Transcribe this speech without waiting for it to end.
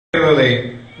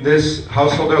particularly this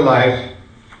householder life,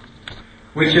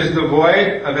 which is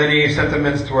devoid of any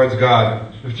sentiments towards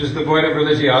God, which is devoid of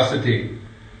religiosity,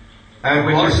 and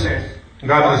which is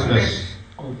godlessness.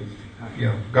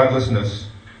 Yeah, godlessness.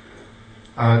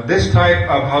 This type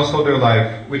of householder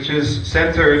life, which is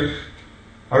centered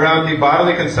around the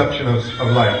bodily conception of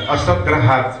life. Asat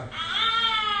grahat.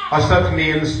 Asat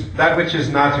means that which is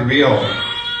not real.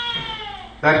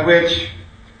 That which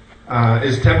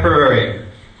is temporary.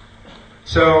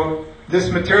 So, this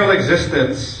material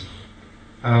existence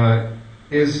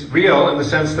is real in the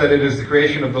sense that it is the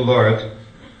creation of the Lord,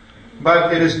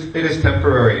 but it is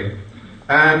temporary.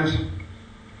 And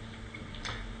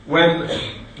when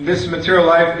this material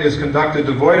life is conducted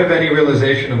devoid of any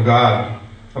realization of God,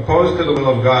 opposed to the will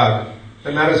of God,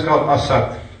 then that is called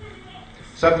asat.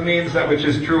 Sat means that which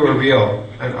is true or real,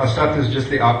 and asat is just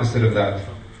the opposite of that.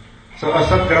 So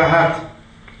asat grahat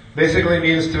basically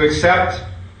means to accept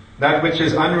that which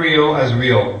is unreal as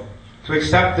real. To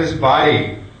accept this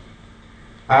body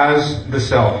as the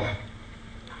self.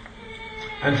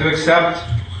 And to accept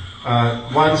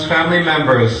one's family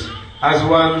members as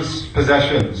one's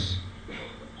possessions.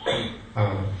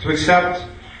 To accept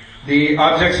the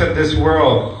objects of this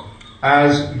world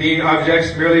as being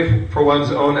objects merely for one's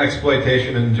own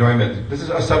exploitation and enjoyment. This is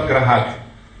asat grahat.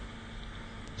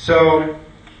 So,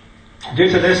 due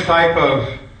to this type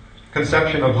of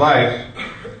conception of life,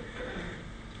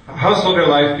 householder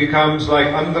life becomes like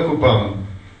andhakupam.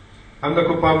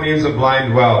 Andhakupam means a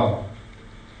blind well.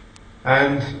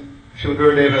 And Srila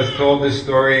Gurudev has told this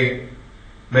story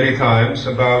many times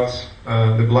about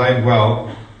the blind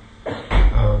well.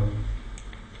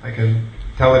 I can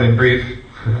tell it in brief.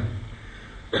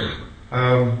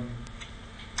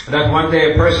 That one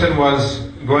day a person was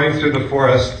going through the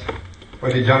forest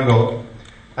or the jungle,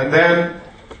 and then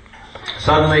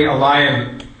suddenly a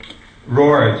lion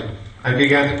roared and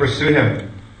began to pursue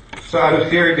him. So out of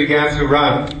fear he began to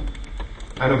run,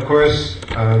 and of course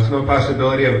there's no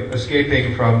possibility of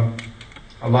escaping from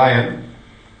a lion.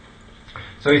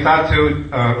 So he thought to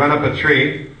run up a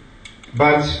tree,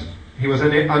 but he was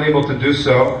unable to do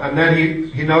so. And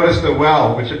then he noticed a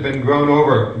well which had been grown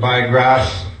over by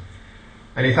grass,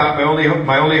 and he thought,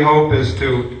 my only hope is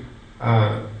to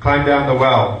climb down the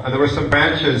well. And there were some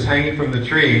branches hanging from the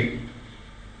tree,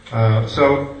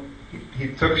 so he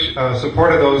took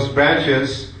support of those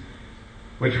branches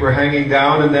which were hanging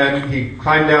down, and then he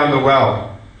climbed down the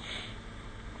well.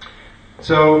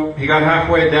 So he got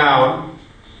halfway down,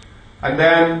 and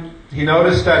then he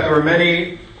noticed that there were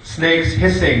many snakes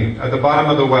hissing at the bottom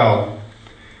of the well.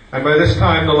 And by this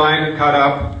time the lion had caught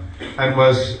up and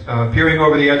was peering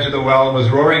over the edge of the well and was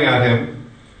roaring at him.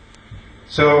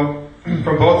 So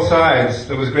from both sides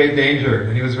there was great danger,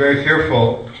 and he was very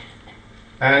fearful.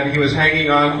 And he was hanging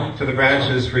on to the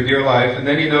branches for dear life, and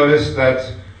then he noticed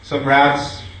that some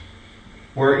rats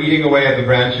were eating away at the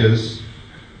branches.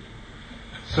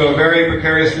 So a very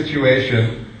precarious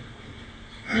situation.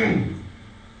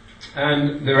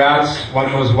 And the rats,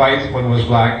 one was white, one was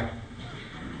black.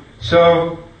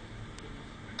 So,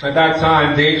 at that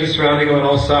time, danger surrounding on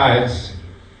all sides.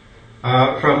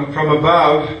 From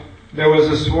above, there was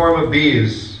a swarm of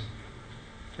bees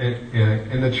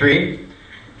in the tree.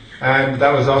 And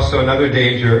that was also another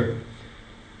danger.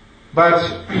 But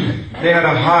they had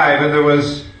a hive, and there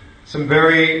was some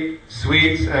very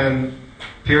sweet and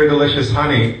pure delicious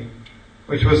honey,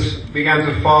 which began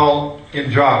to fall in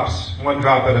drops, one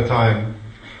drop at a time,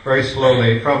 very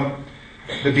slowly, from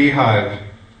the beehive.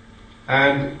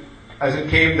 And as it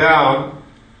came down,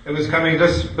 it was coming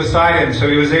just beside him, so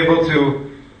he was able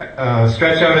to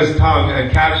stretch out his tongue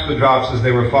and catch the drops as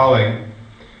they were falling.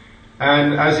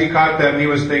 And as he caught them, he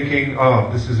was thinking,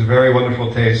 oh, this is a very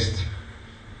wonderful taste.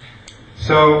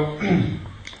 So,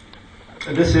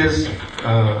 this is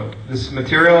this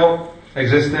material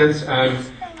existence and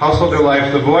householder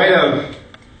life devoid of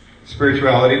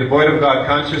spirituality, devoid of God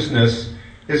consciousness,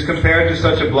 is compared to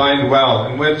such a blind well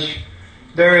in which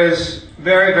there is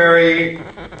very, very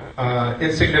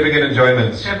insignificant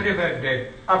enjoyments. Everywhere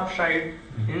death, upside,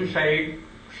 inside,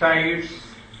 sides,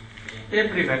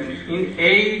 everywhere, in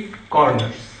 8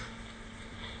 corners.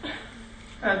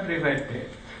 Everywhere death.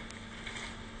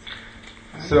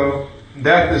 So,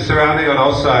 death is surrounding on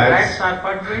all sides. Rats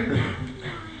are pursuing.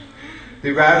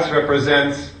 The rats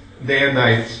represent day and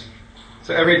night.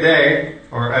 So every day,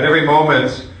 or at every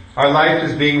moment, our life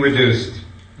is being reduced.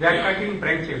 They are cutting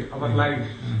branches, our lives.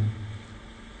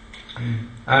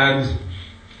 And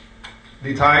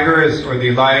the tiger or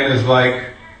the lion is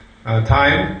like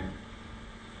time,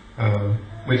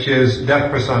 which is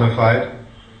death personified.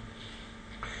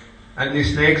 And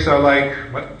these snakes are like,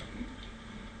 what?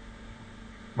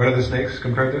 What are the snakes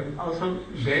compared to? Also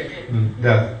death,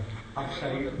 Death.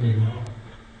 upside.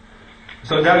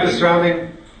 So death is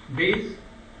surrounding These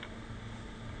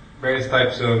various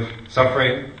types of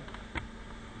suffering.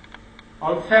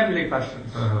 all family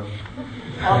persons,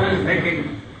 always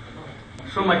making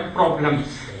so much problems,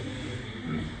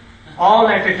 all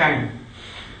at a time.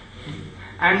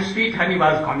 And sweet honey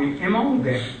was coming among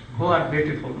them, who are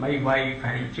beautiful, my wife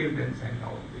and children and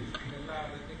all these things.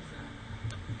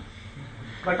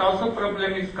 But also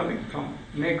problem is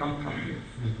may come from you.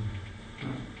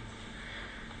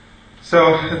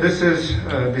 So this is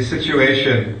the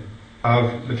situation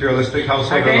of materialistic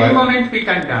household At any life. moment we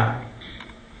can die.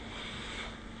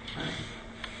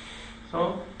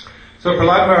 So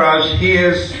Prahlad Maharaj, he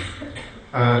is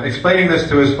explaining this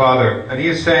to his father, and he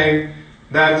is saying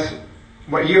that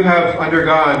what you have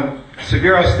undergone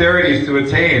severe austerities to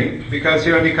attain, because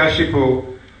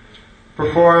Hiranyakashipu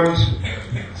performed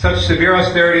such severe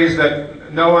austerities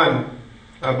that no one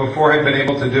before had been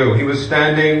able to do. He was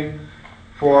standing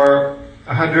for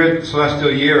 100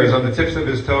 celestial years on the tips of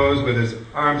his toes with his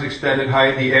arms extended high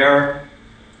in the air.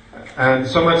 And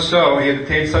so much so, he had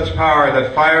attained such power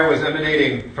that fire was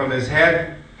emanating from his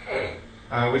head,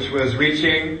 which was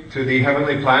reaching to the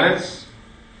heavenly planets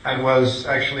and was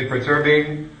actually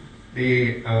perturbing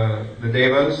the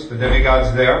devas, the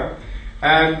demigods there.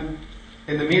 And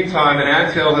in the meantime, an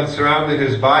anthill had surrounded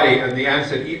his body, and the ants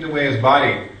had eaten away his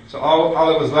body. So all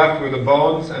that was left were the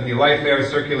bones and the life air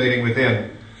circulating within.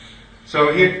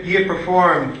 So he had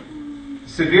performed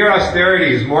severe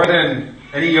austerities, more than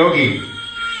any yogi,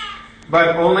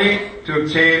 but only to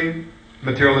obtain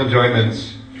material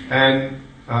enjoyments and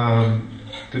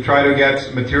to try to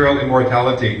get material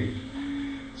immortality.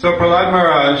 So Prahlad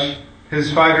Maharaj,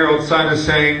 his 5-year-old son, is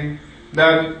saying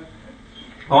that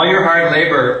all your hard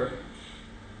labor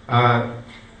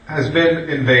has been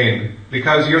in vain,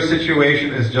 because your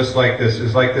situation is just like this,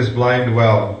 is like this blind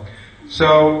well.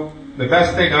 So the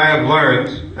best thing I have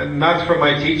learned, and not from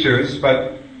my teachers,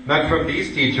 but not from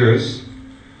these teachers,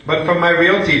 but from my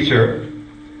real teacher,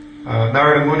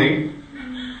 Narada Muni,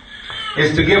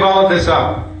 is to give all of this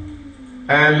up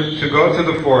and to go to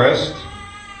the forest.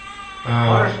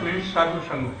 forest means sadhu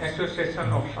sangha, association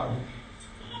of sadhus.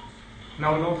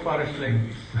 Now no forest like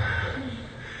this.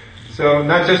 So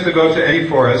not just to go to any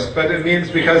forest, but it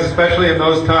means because especially in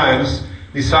those times,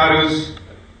 the sadhus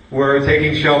were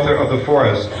taking shelter of the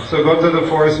forest. So go to the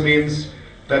forest means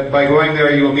that by going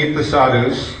there you will meet the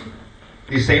sadhus,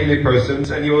 these saintly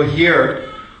persons, and you will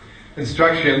hear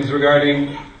instructions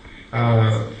regarding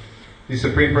the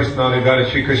Supreme Personality of Godhead,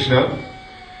 Sri Krishna,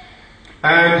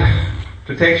 and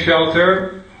to take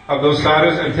shelter of those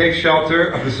sadhus and take shelter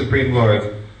of the Supreme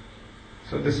Lord.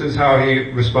 So this is how he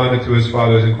responded to his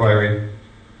father's inquiry.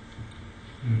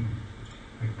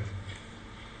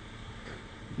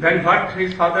 Then what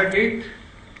his father did,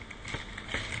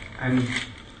 and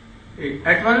he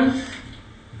at once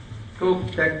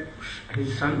took that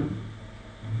his son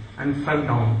and fell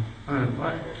down and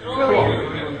wanted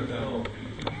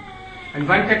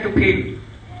to kill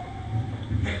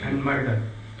and murder.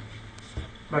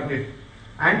 But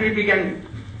and he began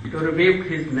to rebuke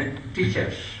his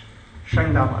teachers,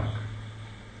 Shandamak.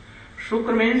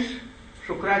 Shukra means,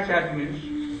 Shukracharya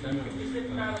means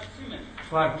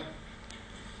what?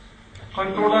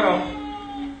 Controller of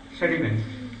sediments.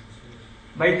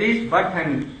 By this birth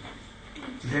and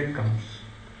death comes.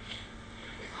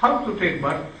 How to take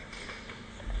birth?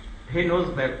 He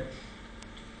knows well.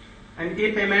 And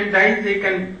if a man dies, he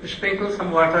can sprinkle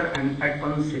some water and at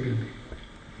once he will be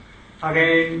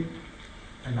again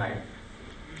alive.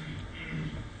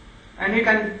 And he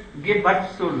can give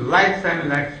birth to lives and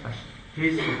lives person. He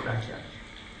is Shukracharya.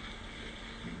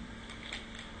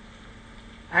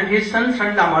 And his son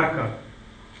Shandamarka.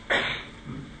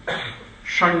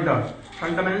 Shanda.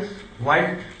 Shanda means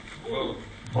wild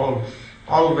bulls.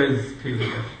 Always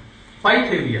failures. Why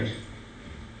failures?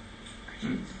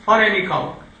 For any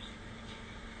cow.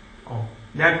 Oh,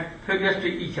 they are failures to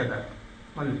each other.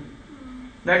 Only.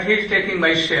 That he is taking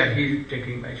my share, he is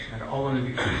taking my share.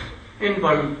 Only. In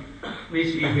world,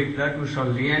 we see Hitler,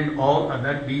 Mussolini and all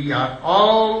other, we are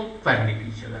all fighting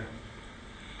each other.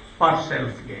 For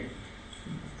self-gain.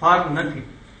 For nothing.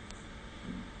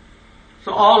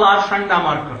 So all are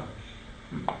Shandamarka.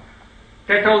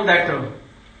 They told that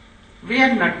we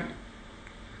have not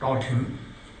taught him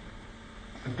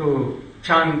to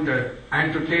chant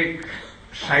and to take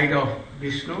side of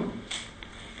Vishnu.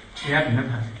 We have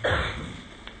never.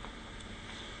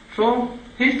 So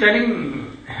he is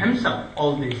telling himself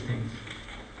all these things.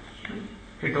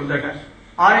 He told that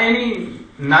are any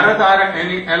Narada or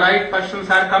any allied persons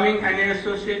are coming and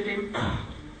associating?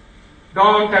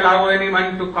 don't allow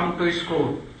anyone to come to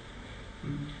school.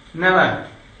 Never.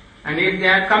 And if they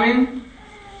are coming,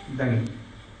 then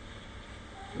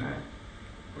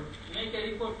make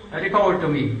a report to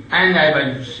me, and I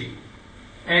will see.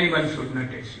 Anyone should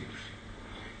not receive.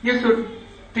 You should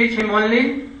teach him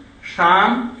only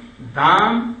Sham,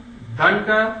 Dam,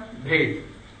 Danda, Bhed.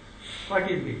 What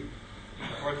is it?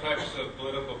 4 types of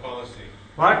political policy.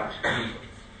 What?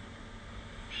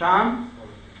 Sham?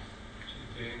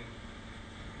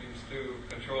 Means to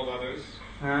control others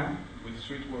with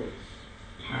sweet words.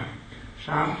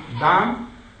 Sham,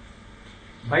 Dam,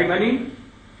 by money?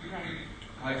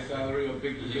 High salary or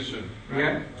big position.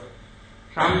 Yeah.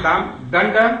 Sham, Dam,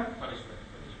 Danda,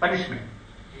 punishment.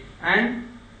 And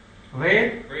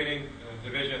where? Creating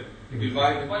division.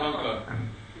 Divide and conquer.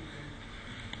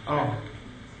 Oh,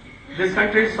 this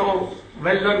country is so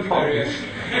well known for this.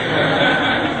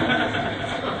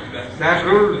 They are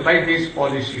ruled by this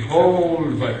policy, whole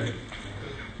world.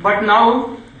 But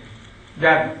now they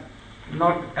are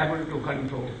not able to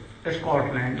control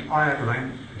Scotland,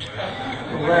 Ireland,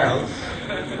 Wales.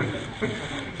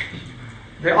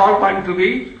 They all want to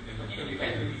be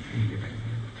independent.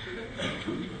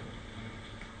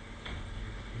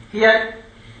 Here,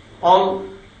 all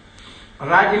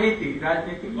Rajniti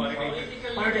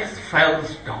politics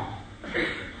falls down.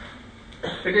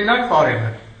 It is not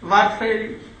forever. Was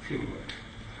very few words.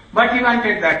 But he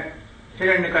wanted that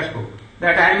Hiranyakashipu,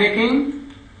 that I am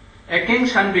making a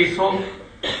king's son be so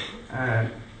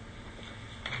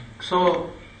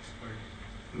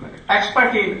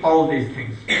expert in all these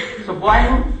things. So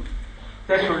why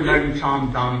they should learn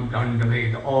Sham, Dam, Danda,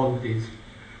 Ved, all these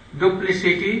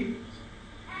duplicity.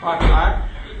 What are?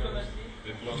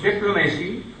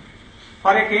 Diplomacy.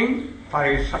 For a king, for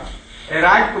a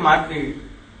Rajkumar, the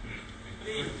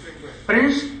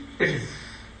prince, it is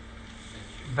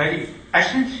very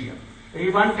essential. He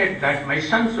wanted that my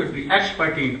son should be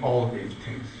expert in all these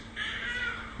things.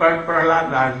 But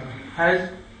Prahlad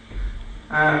has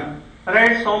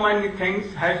read so many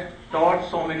things, has taught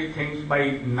so many things by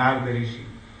Narada Rishi.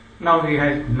 Now he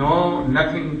has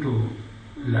nothing to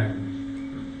learn.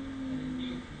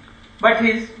 But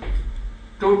his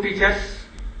two teachers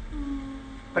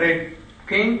prayed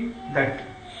king that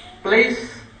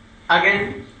please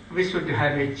again we should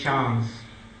have a chance.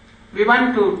 We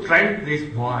want to train this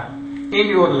boy in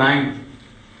your line.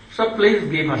 So please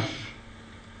give us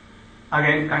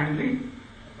again kindly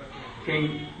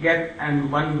king get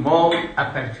and one more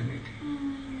opportunity.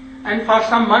 And for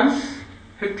some months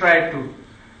he tried to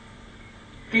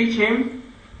teach him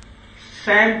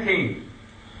same thing.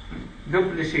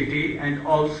 Duplicity and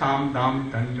all Sam,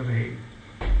 Dam, Danda, Ved.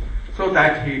 So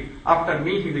that after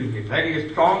me, he will be very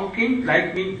strong king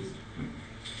like me.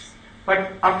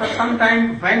 But after some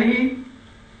time, when he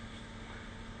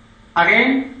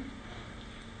again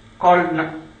called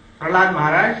Prahlad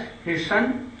Maharaj, his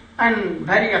son, and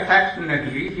very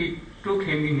affectionately he took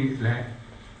him in his lap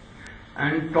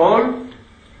and told,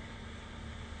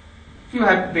 you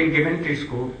have been given to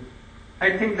school.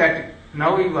 I think that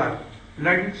now you are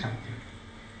learning something.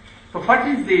 So what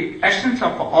is the essence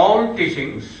of all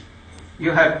teachings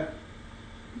you have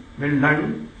been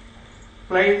learned?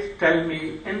 Please tell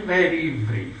me in very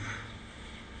brief.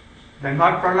 Then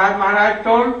what Prahlad Maharaj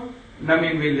told,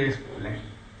 Nami will explain.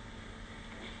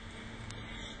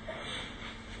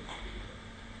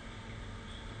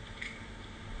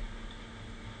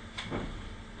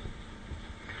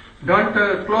 Don't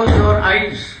close your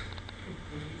eyes.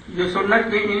 You should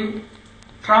not be in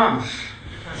trance.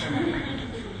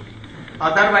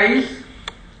 Otherwise,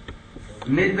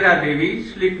 Nidra Devi,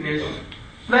 sleepness,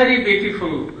 very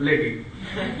beautiful lady.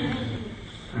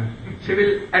 She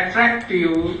will attract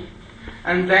you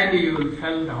and then you will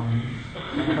fall down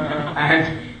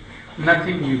and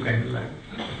nothing you can learn.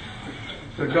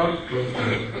 So don't close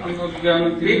your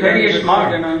eyes. Be very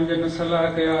smart.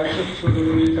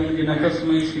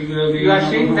 You are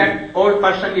seeing that old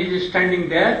person is standing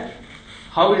there,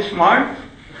 how smart,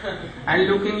 and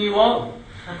looking you all.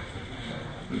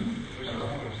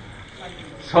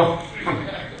 So,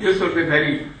 you should be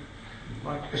very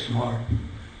smart.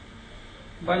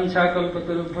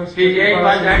 His age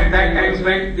was at that time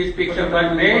when this picture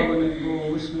was made,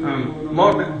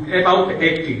 more than about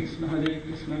 80.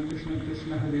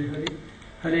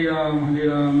 Hare Ram,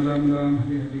 Ram Ram,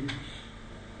 Hare Hare.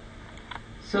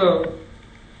 So,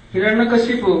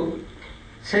 Hiranyakashipu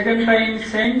second time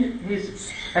sent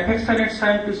his affectionate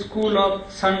son to school of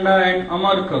Sanda and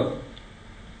Amarka.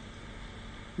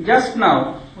 Just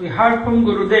now, we heard from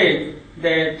Gurudev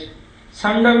that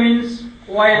Sanda means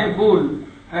wild bull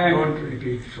and don't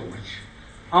repeat so much.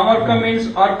 Amarka means,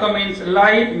 Arka means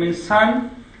light, means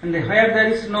sun, and where there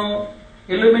is no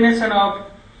illumination of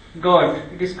God,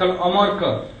 it is called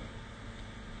Amarka.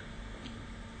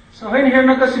 So when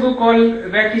Hiranyakashipu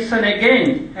called vacation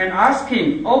again and asked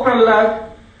him, "Oh Prahlad,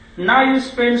 now you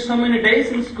spend so many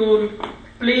days in school,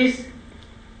 please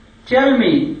tell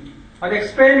me or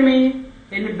explain me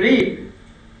in brief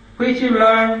which you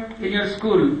learned in your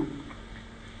school."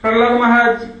 Prahlad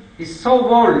Maharaj is so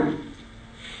bold.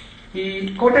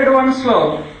 He quoted one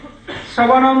sloka,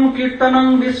 "Savanam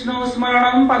kirtanam Vishnu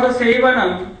smaranam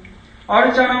padasevanam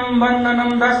archanam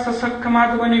vandanam dasa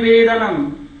sakkhamadva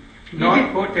nivedanam."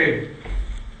 Not quoted.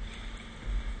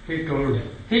 He told.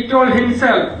 He told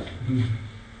himself.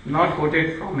 Not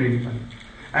quoted from anyone.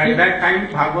 At that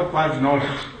time, Bhagavad was not.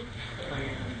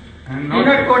 And He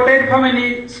not quoted from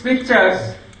any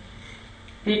scriptures.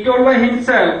 He told by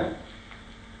himself,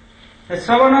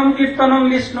 "Savanam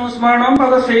kirtanam Vishnu smaranam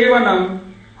padasevanam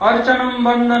archanam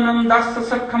vandanam dasa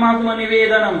sakkhamadva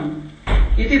nivedanam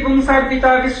iti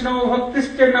pumsarpita Vishnu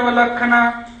bhaktisthyanava lakhana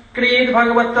Kriyet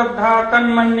Bhagavatabdha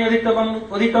tanmanye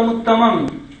udhitam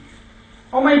uttamam."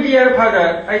 Oh my dear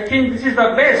father, I think this is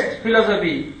the best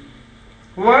philosophy.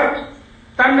 What?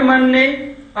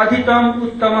 Tanmanye adhitam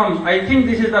uttamam. I think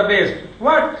this is the best.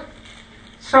 What?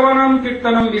 Savanam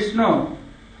kirtanam Vishnu.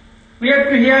 We have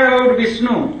to hear about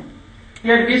Vishnu.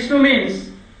 Here Vishnu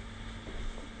means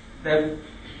the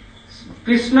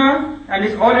Krishna and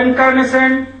his all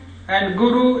incarnation and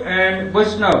Guru and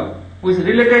Vaishnava, who is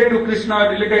related to Krishna,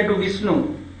 related to Vishnu.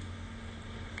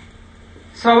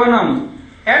 Savanam.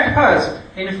 At first,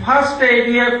 in first stage,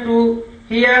 we have to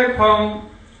hear from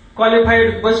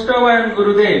qualified Vaishnava and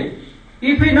Gurudev.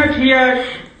 If we not hear,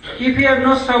 if we have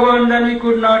no Savan, then we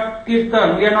could not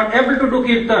Kirtan. We are not able to do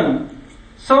Kirtan.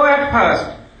 So at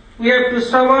first, we have to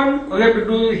Savan, we have to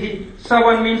do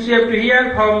Savan means we have to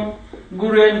hear from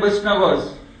Guru and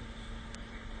Vaishnavas.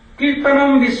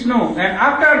 Kirtanam Vishnu, and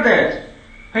after that,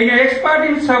 when you are expert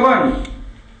in Savan,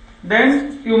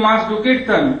 then you must do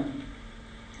Kirtan.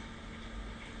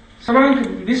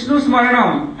 Savan Vishnu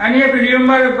Smaranam, and you have to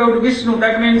remember about Vishnu,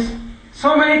 that means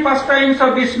so many pastimes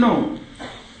of Vishnu.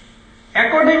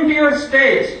 According to your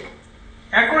stage,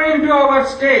 according to our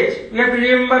stage, we have to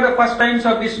remember the pastimes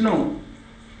of Vishnu.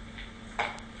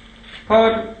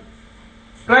 For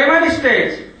primary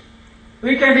stage,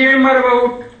 we can remember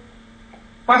about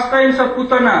pastimes of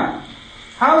Putana,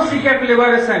 how she kept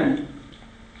liberation.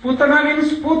 Putana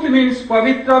means, Put means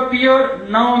Pavitra, pure,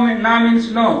 Na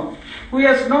means no, who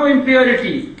has no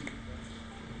impurity.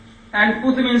 And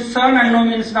Put means son and No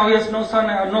means now he has no son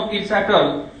or no kids at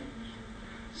all.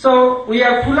 So we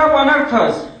are full of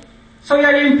anarthas. So we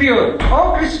are impure.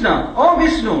 Oh Krishna, oh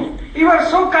Vishnu, you are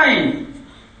so kind.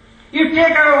 You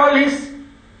take away all his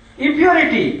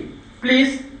impurity.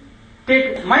 Please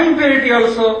take my impurity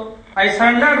also. I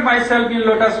surrendered myself in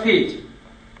lotus feet.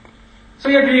 So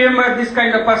you have to remember this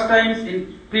kind of pastimes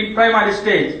in primary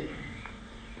stage.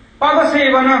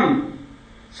 Padasevanam.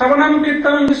 Savanam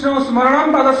kirtanam Vishnu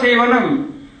smaranam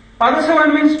padasevanam.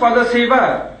 Padasevan means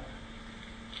padaseva.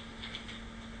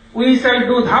 We shall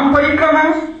do dham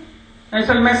parikrama, and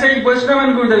shall message Vaishnava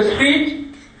and Gurudev's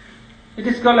feet. It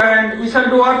is called, and we shall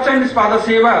do archan, is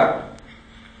padaseva.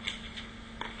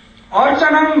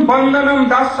 Archanam bandhanam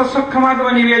dasa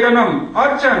sakkhamadva nivedanam.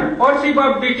 Archan, worship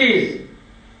of deities.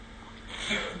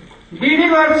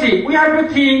 Deity worship, we have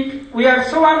to think, we are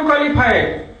so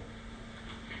unqualified.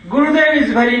 Gurudev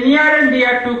is very near and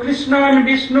dear to Krishna and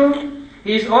Vishnu.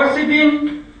 He is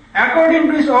worshipping according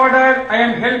to his order. I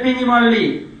am helping him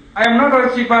only. I am not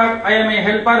worshipper, I am a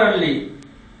helper only.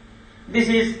 This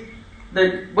is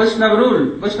the Vaishnava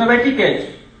rule, Vaishnava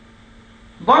etiquette.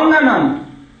 Bandhanam.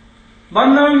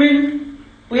 Bandhanam means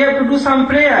we have to do some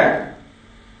prayer.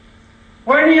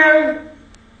 When we are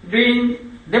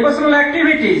doing devotional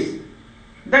activities,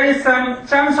 there is some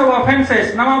chance of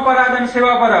offenses, Namaparad and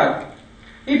Sevaparad.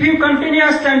 If you continue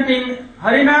chanting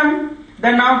Harinam,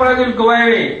 then Namaparad will go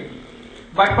away.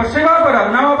 But for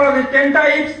Sevaparad, Namaparad is 10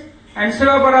 types and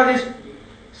Sevaparad is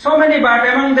so many, but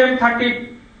among them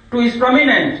 32 is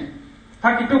prominent.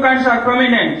 32 kinds are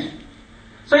prominent.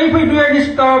 So if we do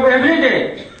any stop every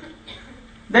day,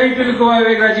 then it will go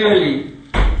away gradually.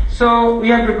 So we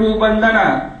have to do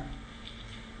bandhana.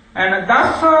 And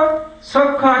dasa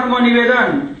sakkha atma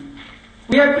nivedan.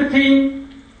 We have to think,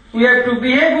 we have to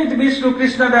behave with Vishnu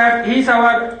Krishna that he is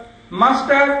our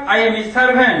master, I am his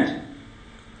servant.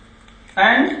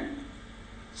 And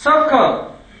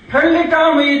sakkha, friendly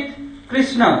term with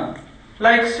Krishna.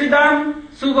 Like Siddham,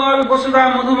 Subal,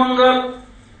 Vasudha, Madhumangal,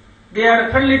 they are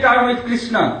friendly term with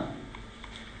Krishna.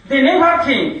 They never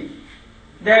think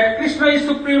that Krishna is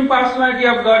Supreme Personality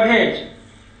of Godhead.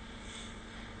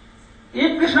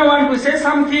 If Krishna wants to say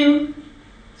something,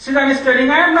 Sridhar is telling,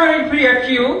 I am not inferior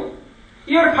to you.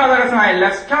 Your father has 9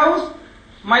 lakhs cows.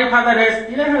 My father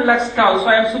has 11 lakhs cows, so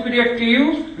I am superior to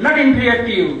you, not inferior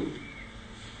to you.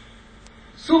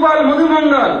 Subal,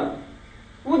 Madhumangal,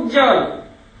 Ujjal,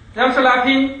 they are also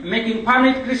laughing, making fun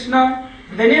with Krishna.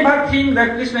 They never think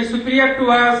that Krishna is superior to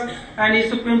us and is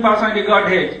Supreme Personality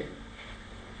Godhead.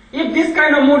 If this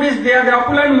kind of mood is there, the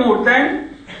opulent mood,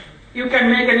 then you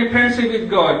can make any friendship with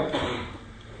God.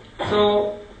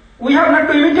 So, we have not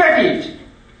to imitate it.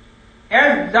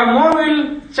 As the more we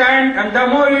will chant and the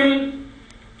more we will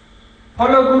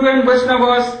follow Guru and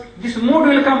Vaishnavas, this mood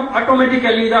will come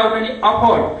automatically without any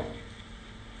effort.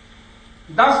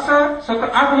 Dasya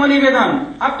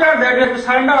Atmanivedan. After that we have to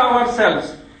surrender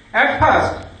ourselves. At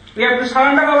first, we have to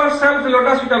surrender ourselves to the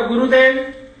lotus feet of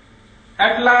Gurudev.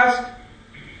 At last,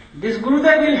 this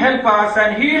Gurudev will help us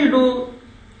and he will do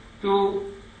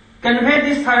to convey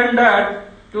this surrender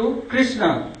to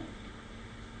Krishna.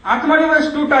 Atmanivedan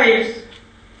is 2 types.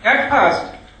 At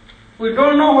first, we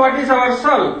don't know what is our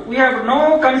soul. We have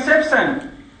no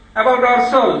conception about our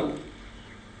soul.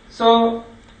 So,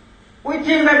 we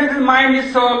think that it is mind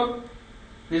is soul,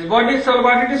 this body is soul,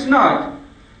 but it is not.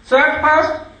 So at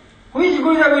first, which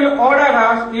Guru will order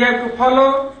us, we have to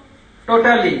follow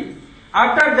totally.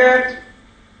 After that,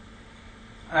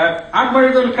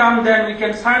 Atmanivedan will come, then we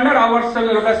can surrender ourselves to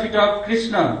the lotus feet of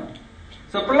Krishna.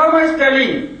 So Prahlad is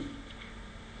telling,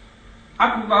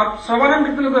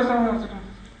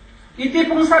 Iti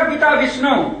Pungsar Gita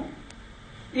Vishnu.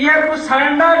 You have to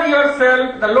surrender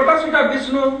yourself, the lotus feet of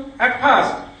Vishnu at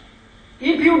first.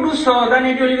 If you do so, then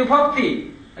it will be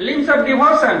bhakti, links of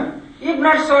devotion. If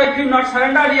not so, if you not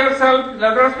surrender yourself, the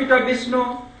lotus feet of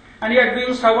Vishnu, and you are doing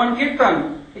Shravan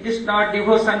Kirtan, it is not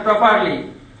devotion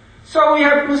properly. So we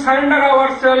have to surrender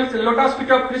ourselves to the lotus feet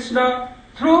of Krishna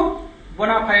through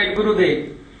bona fide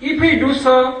Gurudev. If we do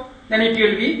so, then it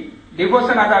will be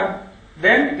devotion, other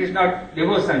then it is not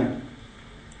devotion.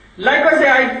 Likewise,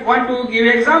 I want to give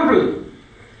an example.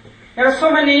 There are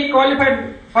so many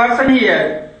qualified persons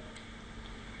here.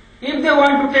 If they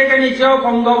want to take any job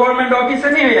from government office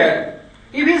anywhere,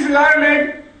 if he is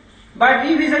learned, but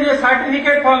if he has a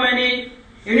certificate from any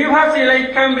university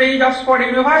like Cambridge, Oxford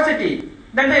University,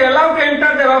 then they are allowed to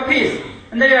enter their office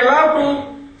and they are allowed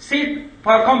to sit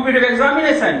for competitive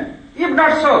examination. If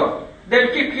not so, they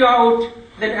will kick you out,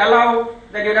 then allow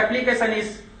that your application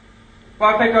is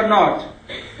perfect or not.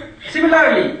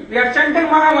 Similarly, we are chanting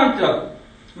Mahamantra,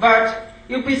 but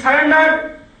if we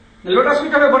surrender the lotus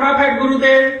feet of a bona fide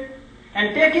Gurudev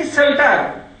and take his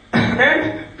shelter,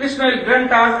 then Krishna will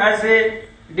grant us as a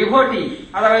devotee,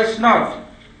 otherwise not.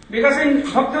 Because in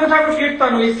Bhaktivedanta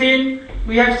Kirtan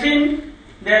we have seen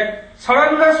that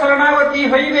Saranga Saranavati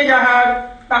Hoive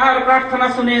Jahar Tahar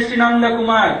Prarthana Sune Srinanda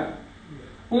Kumar.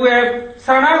 Who have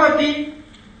Saranavati,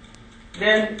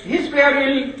 then his prayer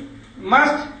will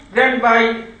must grant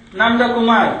by Nanda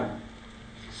Kumar.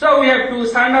 So we have to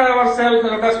surrender ourselves to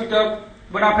the lotus feet of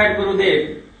bona fide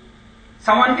Gurudev.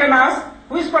 Someone can ask,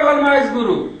 who is Prahlad Maharaj's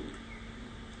Guru?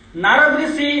 Narad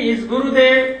Rishi is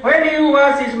Gurudev. When he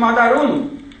was his mother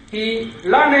womb, he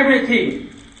learned everything.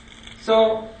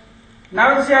 So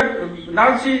Narad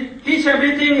Rishi teach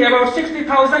everything about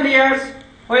 60,000 years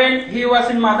when he was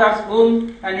in mother's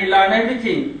womb and he learned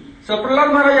everything. So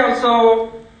Prahlad Maharaj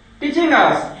also teaching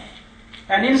us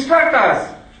and instruct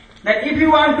us that if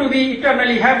you want to be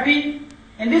eternally happy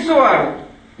in this world,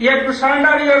 you have to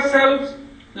surrender yourselves,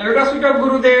 the lotus feet of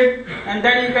Gurudev, and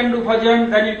then you can do bhajan,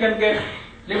 then you can get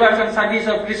liberation service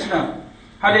of Krishna.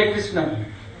 Hare Krishna.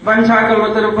 Vancha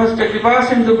kalvatarubhascha kripa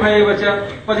sindhu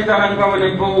bhayavacha paditahan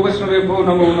pavanebho vaishnavebho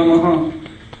namo namaha.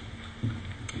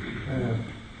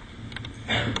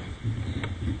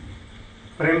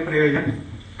 Prem Prayojan,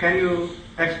 can you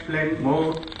explain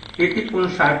more? Iti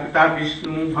Punsarpita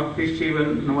Vishnu Bhakti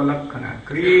Shivan Navalakkhana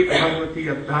Kriya Bhagavati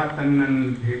Abdha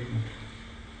Tannan Bhetu.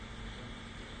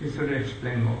 You should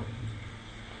explain more.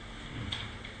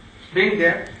 Bring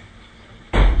there.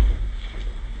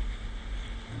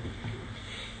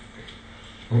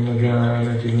 Oh, no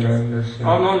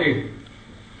need.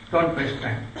 Don't waste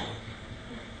time.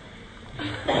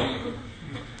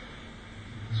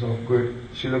 So,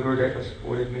 Srila Gurudev has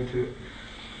ordered me to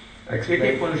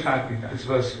explain this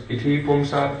verse. Iti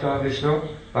Pumsapta Vishnu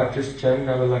Bhaktis Chan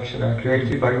Navalakshana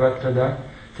Kriyati Bhagavatada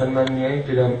Tanmanye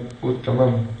Didam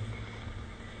Uttamam.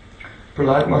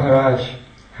 Prahlad Maharaj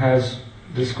has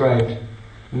described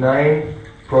 9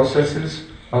 processes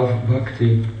of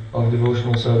bhakti, of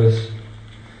devotional service.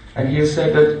 And he has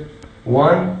said that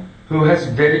one who has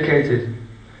dedicated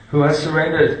who has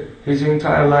surrendered his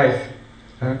entire life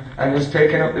and has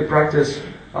taken up the practice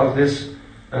of this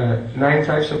 9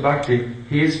 types of bhakti,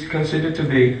 he is considered to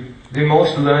be the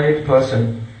most learned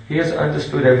person. He has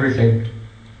understood everything.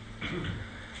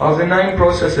 Of the 9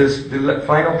 processes, the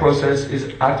final process is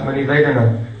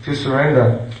Atmanivedana, to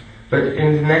surrender. But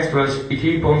in the next verse,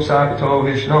 Iti Pumsapito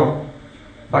Vishnu,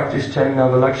 Bhaktis Channa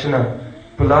Valakshana,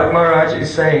 Prahlad Maharaj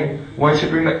is saying one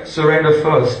should surrender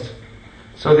first.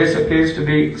 So this appears to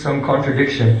be some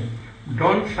contradiction.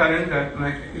 Don't surrender,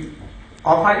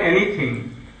 offer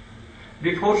anything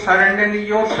before surrendering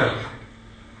yourself.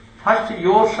 First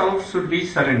yourself should be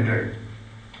surrendered.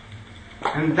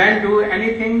 And then do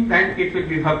anything, then it will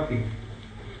be bhakti.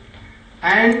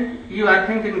 And you are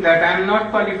thinking that I am not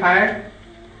qualified,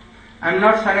 I am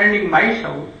not surrendering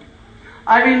myself.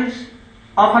 I will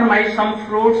offer my some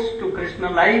fruits to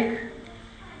Krishna like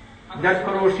Jat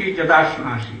Karoshi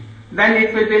Jadasnasi. Then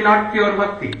it will be not pure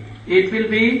bhakti. It will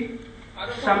be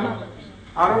some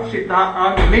Arab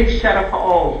Siddha, a mixture of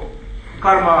all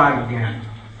karma and jnana.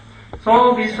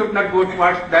 So we should not go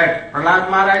towards that. Prahlad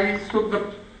Maharaj is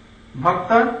Suddha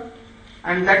Bhakta,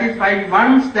 and that is why he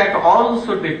wants that all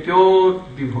should be pure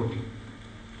devotee,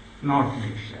 not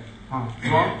mixture.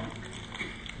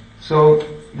 So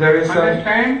there is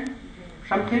understand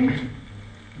something?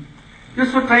 You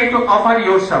should try to offer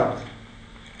yourself.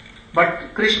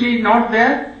 But Krishna is not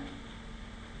there.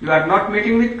 You are not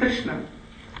meeting with Krishna.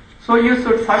 So you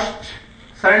should first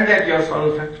surrender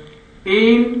yourself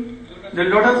in the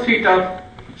lotus feet of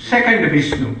second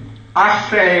Vishnu,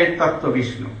 Ashraya Tattva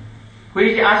Vishnu. Who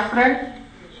is Ashraya?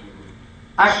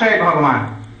 Ashraya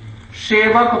Bhagavan,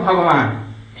 Sevak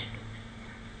Bhagavan.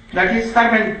 That is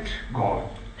servant God.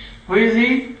 Who is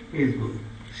he? He is Guru.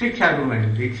 Shiksha Guru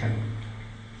and Diksha Guru.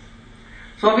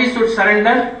 So we should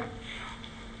surrender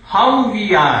how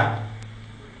we are.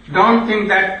 Don't think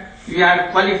that we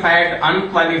are qualified,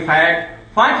 unqualified.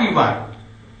 What you are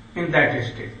in that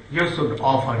state, you should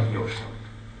offer yourself.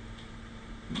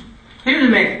 He will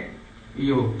make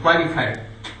you qualified.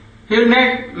 He will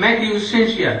make you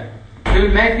sincere. He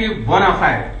will make you bona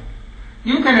fide.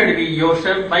 You cannot be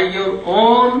yourself by your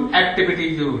own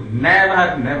activities. You never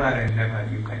and never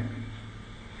you can be.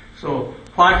 So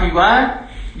what you are,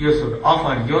 you should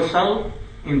offer yourself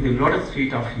in the lotus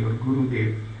feet of your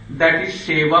Gurudev. That is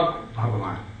Sevak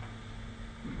Bhagavan.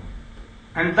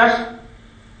 And thus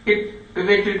it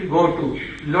will go to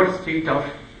lotus feet of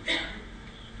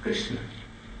Krishna.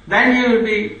 Then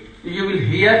you will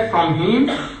hear from him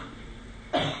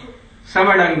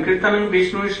Samadam, Kirtanam,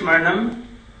 Vishnu Smaranam,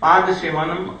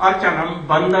 Padasevanam, Archanam,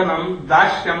 Bandhanam,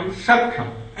 Dasyam, Sakhyam.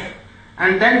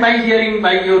 And then by hearing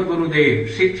by your Gurudev,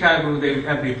 Shiksha Gurudev,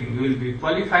 everything, you will be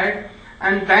qualified.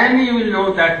 And then you will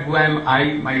know that who am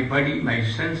I, my body, my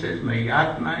senses, my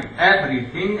Atma,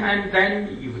 everything. And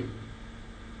then you will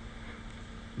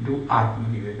do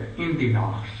Atmanivedana in the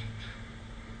last.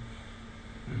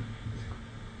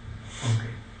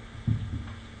 Okay.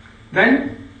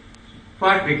 Then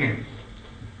what became?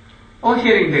 Oh,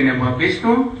 hearing the name of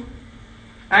Vishnu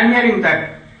and hearing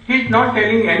that he is not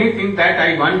telling anything that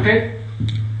I wanted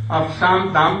of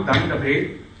Sam, Dam,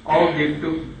 Dandabhed, all the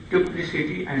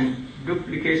duplicity and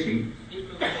duplicacy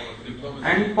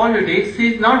and politics.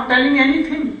 He is not telling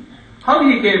anything. How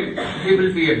he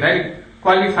will be a very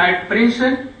qualified prince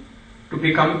to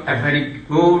become a very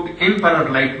good emperor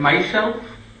like myself?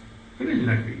 He will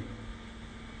not be.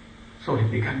 So he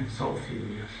became so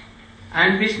furious.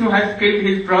 And Vishnu has killed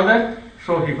his brother,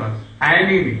 so he was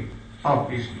enemy of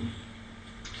Vishnu.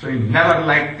 So he never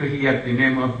liked to hear the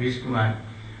name of Vishnu.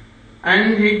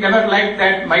 And he never liked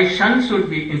that my son should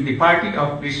be in the party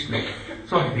of Vishnu.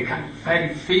 So he became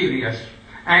very furious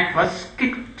and was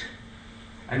kicked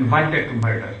and wanted to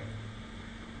murder.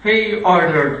 He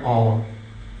ordered all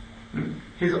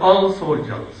his all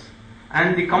soldiers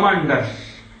and the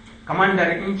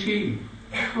commander-in-chief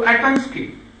to advance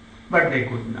him, but they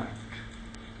could not.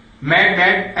 Mad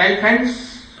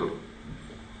elephants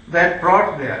were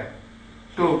brought there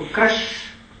to crush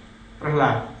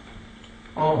Prahlad.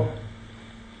 Oh,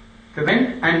 they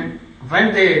went, and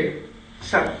when they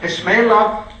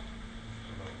smell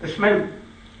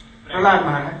Prahlad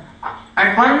Maharaj,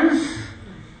 at once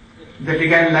they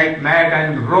began like mad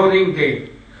and roaring,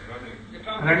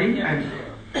 running and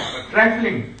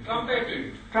trampling,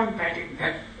 trumpeting,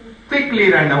 they quickly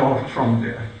ran out from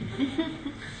there.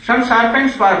 Some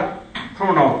serpents were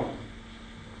thrown out,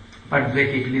 but they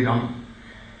quickly ran.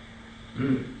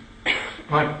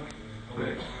 But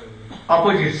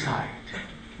opposite side.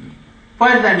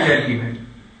 Poison were given.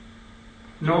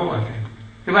 No other.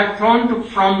 They were thrown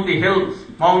from the hills,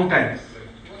 mountains.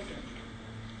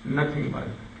 Nothing was.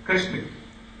 Krishna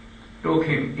took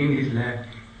him in his lap.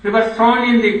 He was thrown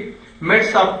in the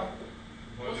midst of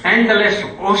endless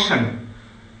ocean.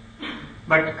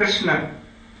 But Krishna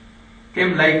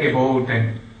came like a boat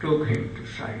and took him to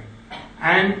side.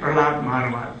 And Prahlad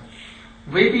Maharaj,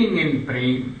 weeping in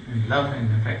praying and love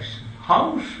and affection.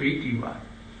 How sweet you are.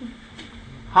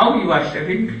 How you are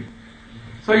saving me.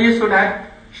 So you should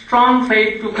have strong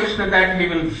faith to Krishna that he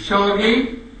will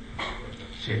surely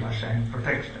save us and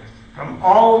protect us from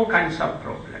all kinds of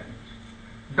problems.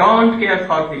 Don't care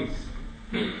for these.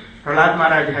 Prahlad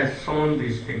Maharaj has shown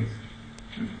these things.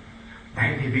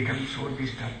 Then he becomes so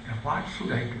disturbed. What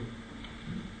should I do?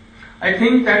 I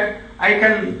think that I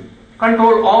can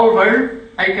control all world.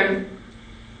 I can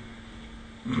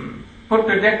put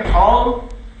to death all.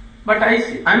 But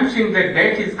I'm seeing that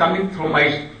death is coming through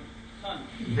my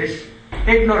this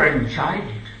ignorant child.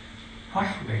 What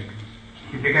should I do?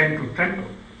 He began to tremble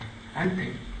and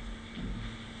think.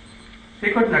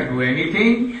 He could not do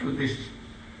anything to this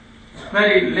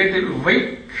very little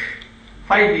weak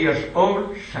 5 years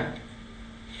old son.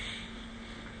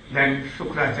 Then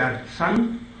Shukracharya's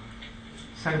son,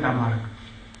 Sandamarka,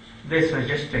 they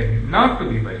suggested him not to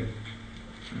be worried.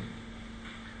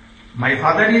 My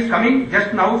father is coming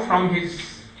just now from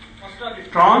his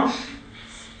trance.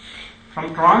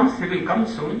 From trance he will come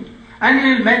soon. And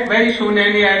he will make very soon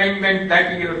any arrangement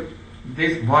that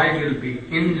this boy will be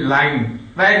in line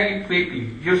very quickly.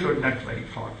 You should not worry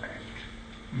for that.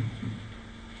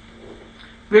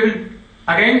 We will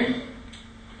again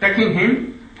taking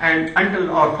him, and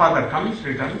until our father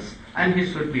returns, and he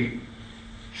should be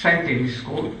sent in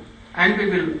school. And we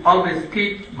will always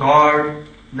keep guard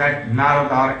that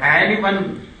Narada or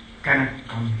anyone cannot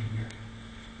come here.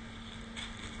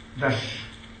 Thus,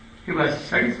 he was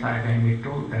satisfied and he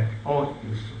told that oath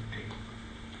you should take.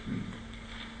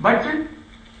 But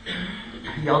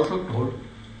he also told,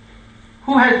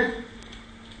 who has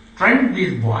trained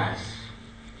these boys?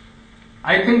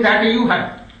 I think that you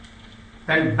have.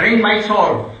 Then bring my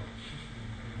sword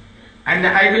and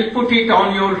I will put it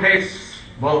on your heads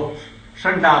both,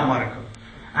 Sanda Marka.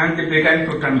 And they began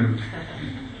to tremble.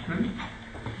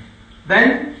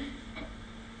 Then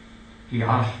he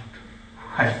asked,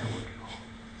 who has told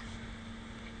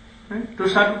you? To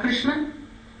serve Krishna?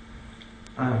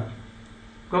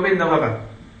 Govinda Bhagat.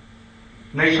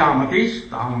 Naishamatis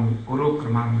tam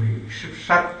urukramangri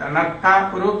sat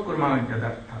anartha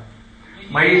urukramangjadartha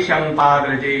mahisham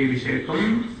padraje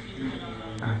vishetum.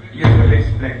 Yes, will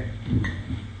explain.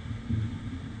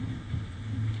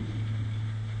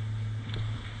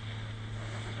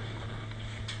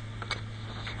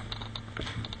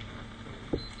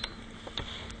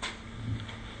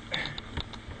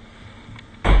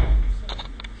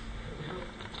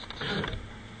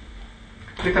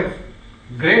 With a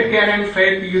great care and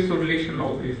faith, you should listen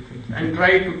all these things and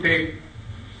try to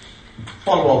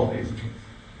follow all these things.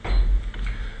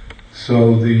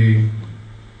 So the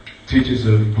teachers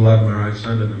of Prahlad Maharaj,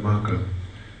 Sanda and Namaka,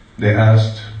 they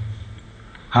asked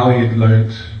how he had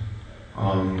learnt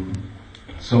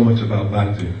so much about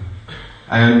Bhakti.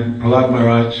 And Prahlad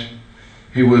Maharaj,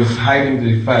 he was hiding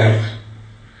the fact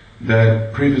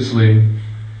that previously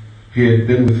he had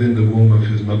been within the womb of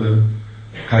his mother,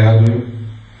 Kayadu,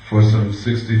 for some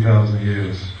 60,000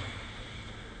 years.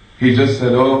 He just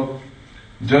said,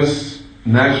 just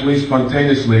naturally,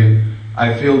 spontaneously,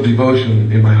 I feel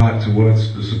devotion in my heart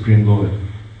towards the Supreme Lord.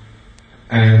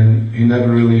 And he never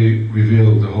really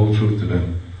revealed the whole truth to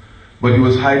them. But he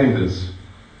was hiding this.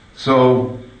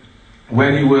 So,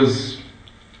 when he was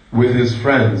with his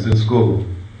friends in school,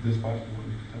 this part you want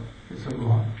me to tell? It's a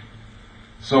lot.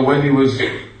 So when he was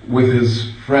with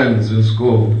his friends in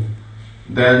school,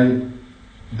 then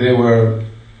they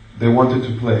wanted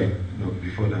to play. No,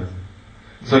 before that.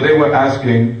 So they were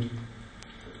asking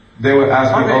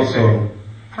also.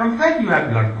 From where you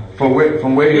have learned all?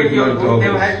 From where you have learned all this? If your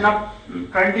Gurudev this? has not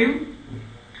trained you,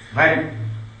 when?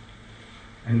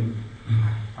 And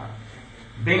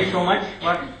being so much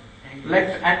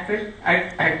left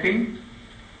acting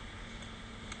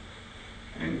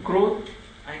and growth,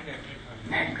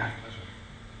 anger.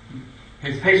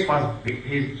 His face was big,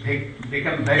 he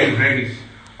became very reddish,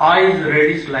 eyes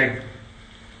reddish like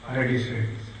reddish.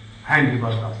 And he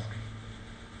was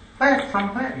asking, from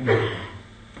where?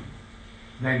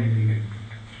 Then he began.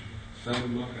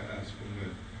 Sandamaka asked from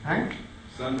Huh?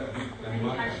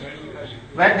 Sandamaka.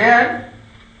 Where there?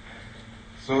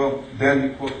 So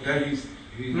then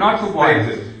he Not to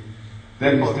boys.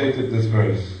 Then he stated this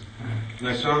verse.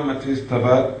 Nasham Matis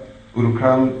Tabat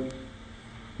Urukram.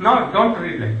 No, don't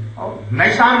read like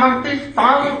Naisamartis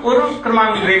Tam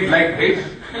Urukramang read like this.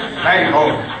 Very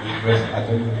old. I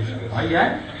don't know. Oh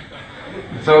yeah?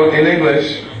 So in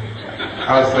English,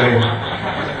 I'll say,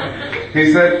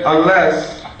 he said,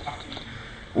 unless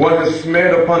one has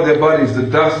smeared upon their bodies the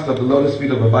dust of the lotus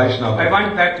feet of a Vaishnava. I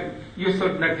want that you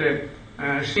should not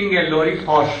sing a lori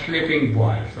for sleeping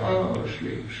boys. Oh,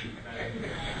 sleep, sleep.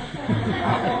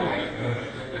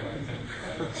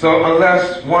 So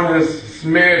unless one has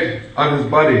smeared on his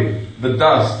body the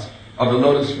dust of the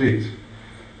lotus feet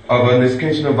of a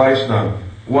Niskinchana Vaishnava,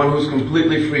 one who's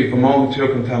completely free from all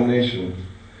material contamination,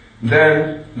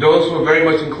 then those who are very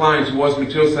much inclined towards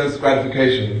material sense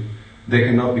gratification, they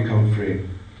cannot become free.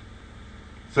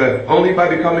 So only by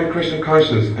becoming Krishna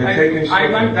conscious and taking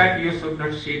I want that you should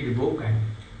not see the book and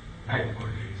type all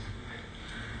this.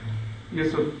 You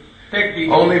should take the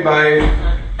only by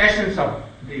essence of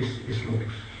these slokas.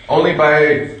 only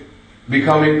by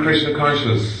becoming Krishna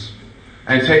conscious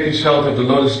and taking shelter of the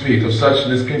lotus feet of such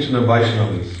Niskinchana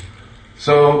Vaishnavas.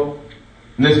 So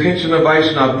Niskinchana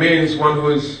Vaishnava means one who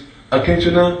is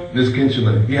akinchana,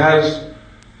 niskinchana. He has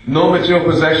no material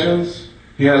possessions,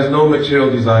 he has no material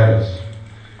desires.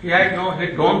 He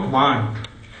don't want.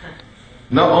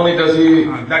 Not only does he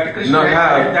That Krishna not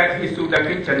have, said that he should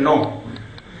akinchana. No.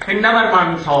 He never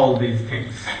wants all these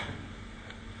things.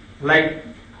 Like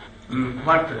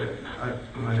rock,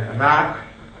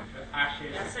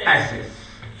 ashes.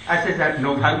 Ashes have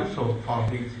no value, so for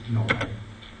this is no value.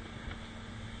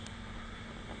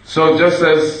 so just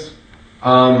as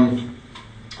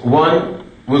one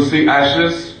will see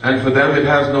ashes and for them it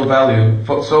has no value,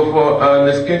 so for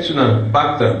Niskinchana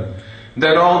Bhakta,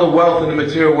 then all the wealth in the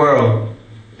material world,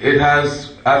 it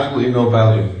has absolutely no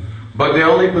value. But the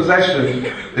only possession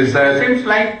is that It seems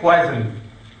like poison.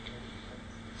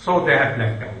 So they have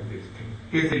left all these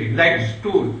things easily, like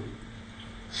stool.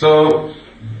 so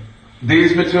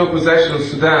these material possessions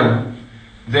to them,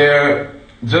 they're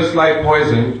just like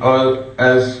poison, or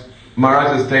as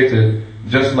Maharaja stated,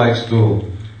 just like stool.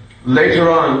 Later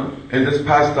on, in this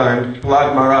pastime,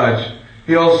 Prahlad Maharaj,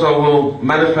 he also will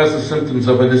manifest the symptoms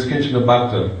of a Niskinchana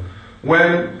Bhakta.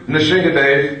 When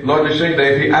Nrsingadev, Lord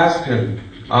Nrsingadev, he asked him,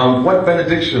 what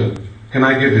benediction can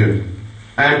I give you?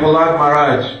 And Prahlad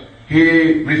Maharaj,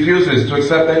 he refuses to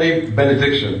accept any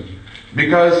benediction,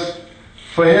 because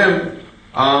for him,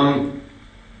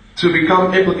 to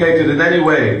become implicated in any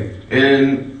way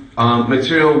in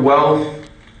material wealth,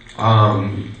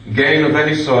 gain of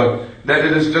any sort, that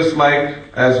it is just like,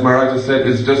 as Maharaja said,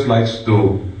 it's just like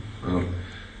stool.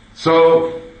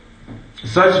 So,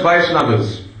 such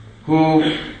Vaishnavas, who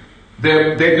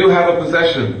they do have a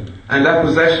possession, and that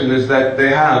possession is that they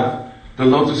have the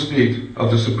lotus feet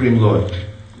of the Supreme Lord.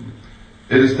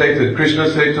 It is stated, Krishna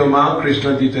se Toma,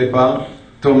 Krishna dite pa,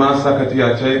 Toma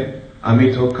sakatiyate,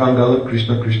 Amito Kangala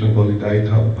Krishna Krishna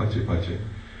Bolitaita Pache Pache.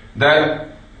 That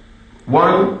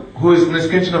one who is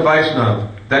Niskinchana Vaishnava,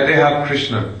 that they have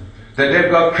Krishna, that they've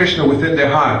got Krishna within their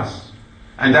hearts,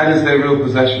 and that is their real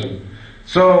possession.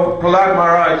 So Prahlad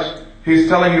Maharaj, he's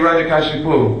telling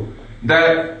Hiranyakashipu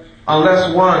that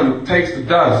unless one takes the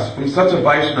dust from such a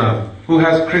Vaishnava who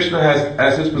has Krishna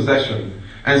as his possession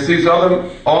and sees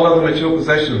all other material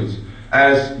possessions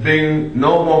as being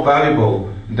no more valuable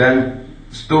than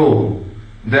stool,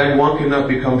 then one cannot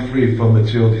become free from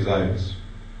material desires.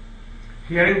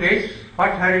 Hearing this,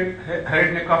 what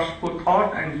Hiranyakashipu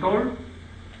thought and told?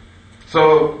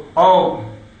 So,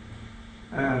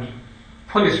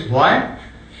 foolish boy,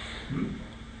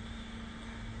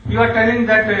 you are telling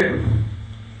that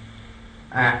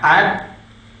I have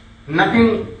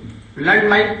nothing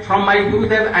learned from my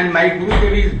Gurudev, and my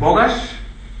Gurudev is bogus,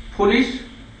 foolish.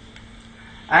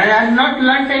 I have not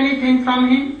learned anything from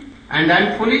him, and I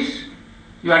am foolish.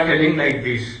 You are telling like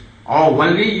this. Oh,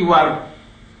 only you are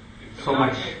so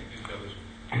much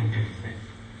intelligent.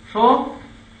 So,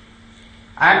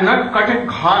 I have not cut a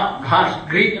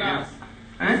grass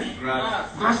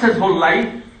his whole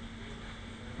life.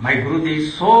 My Gurudev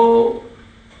is so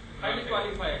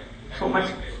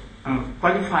much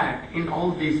qualified in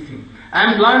all these things. I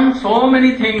have learned so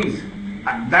many things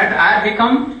that I have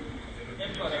become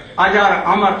Ajar,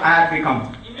 Amar, I have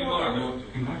become immortal.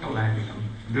 I have become.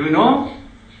 Do you know?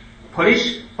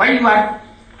 Foolish, why you are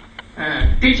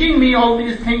teaching me all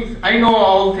these things? I know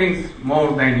all things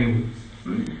more than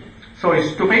you. So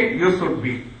stupid you should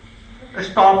be.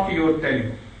 Stop your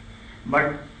telling.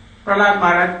 But Prahlad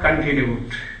Maharaj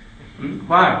continued.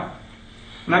 What?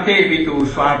 Nate vitu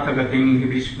swarthagating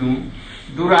Vishnu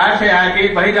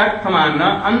durasayage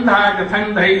bhairakthamana andha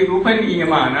gathandhai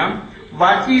rupaniyamana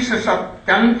vachisa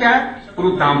satyantya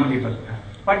prudhamni bhatta.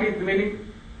 What is the meaning?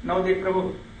 Now they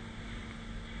Prabhu.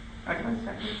 At once,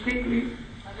 quickly.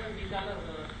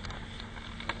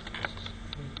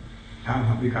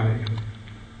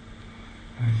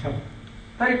 So,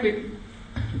 very quickly.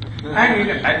 And he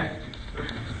can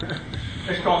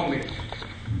a strong way.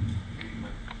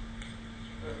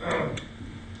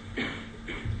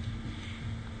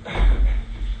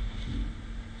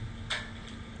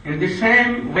 In the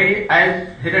same way as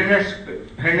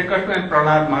Hiranyakashipu and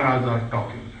Prahlad Maharaj are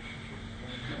talking.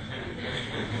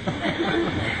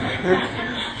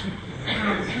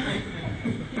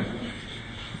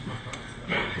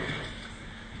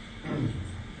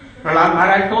 Prahlad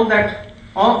Maharaj told that,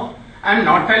 oh, I am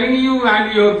not telling you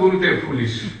and your Gurudev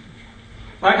foolish,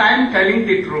 but I am telling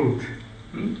the truth.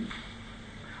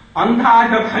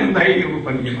 Andhāja bandhai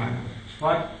upanyamana.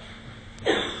 What?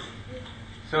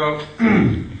 So,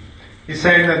 he's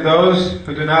saying that those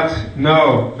who do not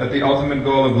know that the ultimate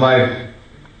goal of life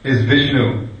is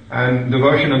Vishnu and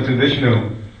devotion unto Vishnu,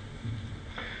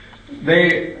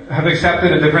 they have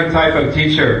accepted a different type of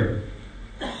teacher.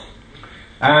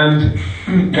 And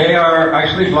they are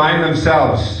actually blind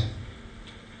themselves.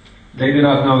 They do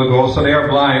not know the goal, so they are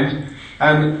blind.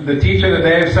 And the teacher that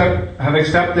they have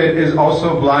accepted is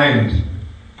also blind.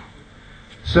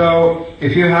 So,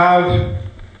 if you have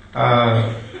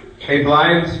a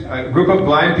group of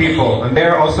blind people, and they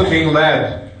are also being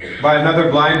led by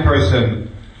another blind person,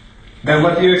 then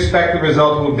what do you expect the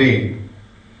result will be?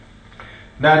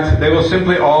 That they will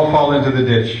simply all fall into the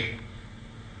ditch,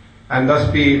 and thus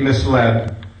be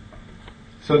misled.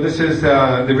 So this is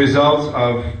the result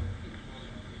of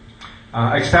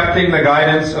accepting the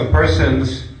guidance of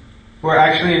persons who are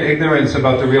actually in ignorance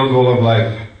about the real goal of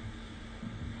life.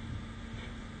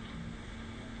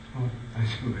 Oh,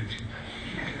 that's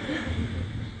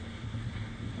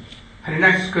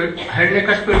good.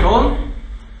 Hiranyakashipu told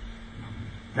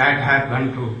that I have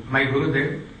gone to my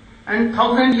Gurudev, and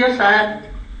 1,000 years I have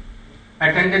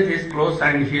attended his close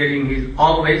and hearing his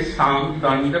always sound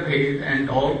on the faith and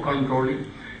all controlling,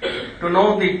 to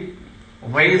know the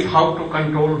ways how to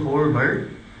control whole world.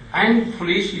 And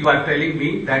foolish, you are telling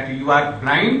me that you are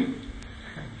blind?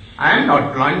 I am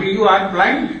not blind, you are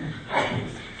blind.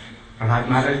 Prahlad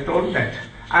Maharaj told that.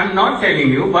 I am not telling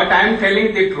you, but I am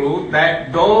telling the truth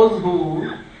that those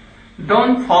who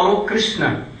don't follow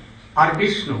Krishna or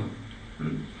Vishnu,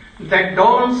 that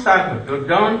don't serve, they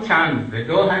don't chant, they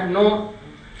don't have no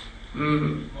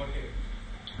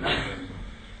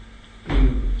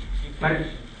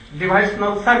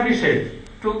devotional services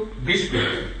to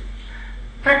Vishnu.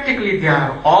 Practically they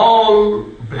are all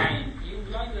blind.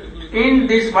 In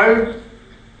this world,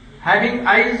 having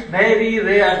eyes, very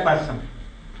rare person.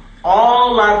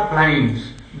 All are blind.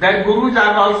 Their gurus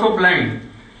are also blind.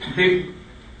 The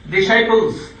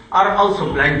disciples are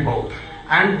also blind both.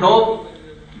 And though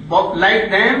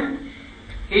like them,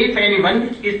 if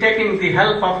anyone is taking the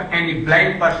help of any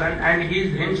blind person and he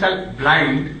is himself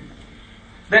blind,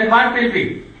 then what will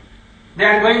be? They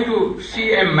are going to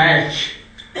see a match.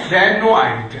 They have no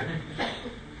idea.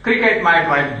 Cricket match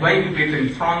was going between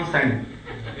France and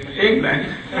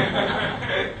England.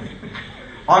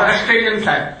 Or Australians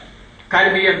have,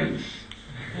 Caribbeans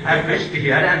have reached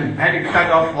here, and very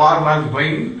tug of war was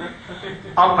going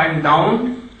up and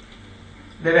down.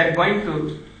 They were going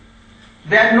to,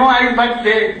 they have no eyes but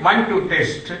they want to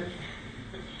test.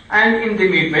 And in the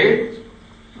midway,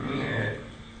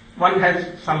 one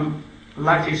has some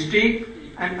lucky stick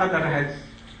and other has,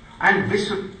 and we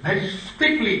should very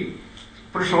quickly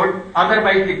proceed,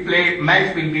 otherwise the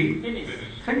match will be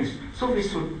finished. So we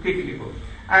should quickly go.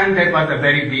 And there was a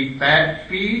very big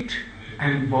pit,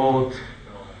 and both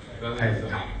fell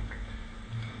down.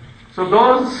 So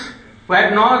those who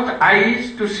have not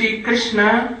eyes to see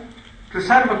Krishna, to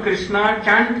serve Krishna,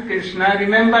 chant Krishna,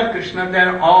 remember Krishna, they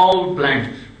are all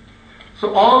blind.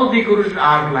 So all the gurus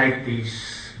are like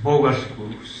these bogus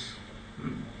gurus.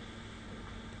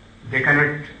 They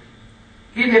cannot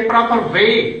give a proper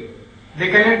way. They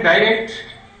cannot direct.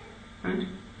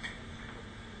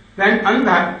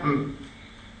 Then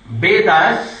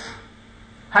Vedas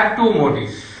have two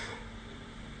motives: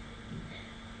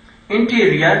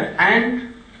 interior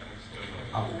and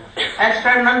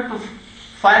external, to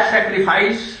fire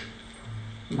sacrifice,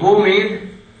 Gomed,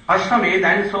 Ashwamed,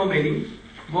 and so many.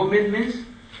 Gomed means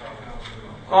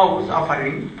cows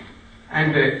offering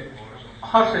and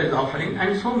horses offering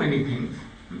and so many things.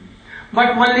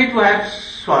 But only to have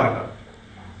Swarga.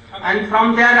 And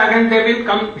from there again they will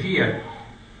come here.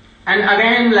 And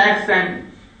again lakhs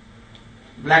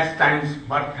times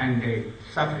birth and death,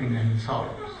 suffering and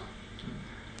sorrows.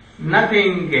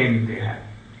 Nothing gain they have.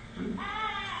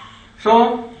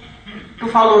 So, to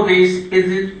follow this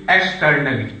is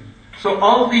externally. So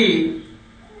all the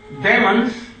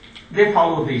demons, they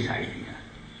follow this idea.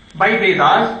 By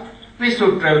Vedas, we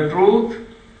should tell truth,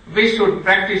 we should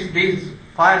practice these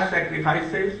fire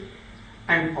sacrifices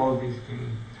and all these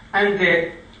things. And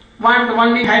they want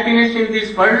only happiness in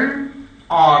this world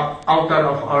or outer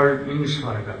of our in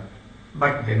Swarga.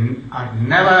 But they are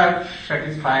never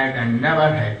satisfied and never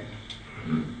happy.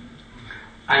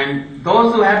 And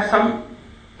those who have some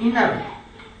inner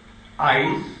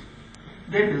eyes,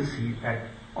 they will see that,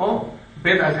 oh,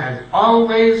 Vedas has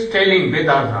always telling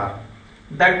Vedasa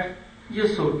that you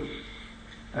should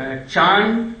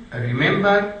chant,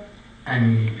 remember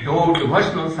and do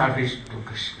devotional service to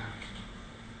Krishna.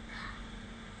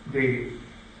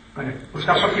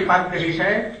 उसका प्रतिपाद्य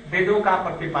विषय, वेदों का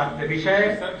प्रतिपाद्य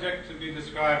विषय, subject to be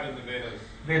described in the Vedas.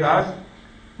 Vedas,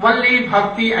 only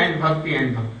bhakti and bhakti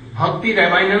and bhakti. Bhakti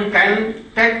Ramayana can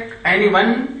take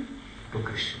anyone to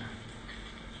Krishna.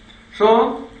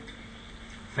 So,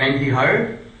 when he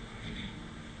heard,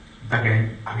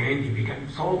 again he became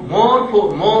so more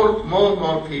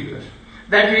furious.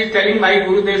 That he is telling my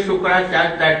Gurudev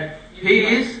Shukracharya that he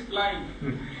is blind.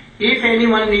 If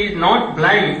anyone is not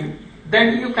blind,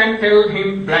 then you can tell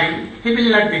him blind, he will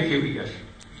not be furious.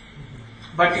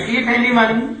 But if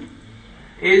anyone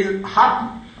is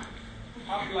half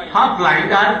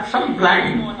blind or some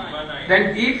blind,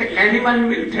 then if anyone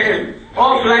will tell,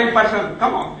 oh blind person,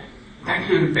 come on, then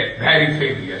he will be very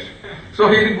furious. So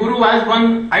his Guru was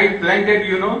one eye blinded,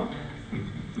 you know.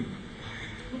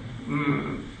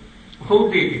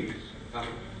 Who did it?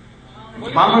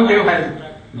 Vaman Dev has,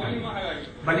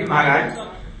 Bali Maharaj,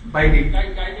 by the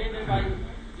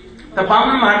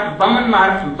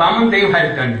Vaman Dev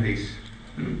has done this.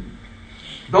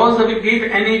 Those who will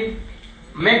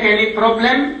make any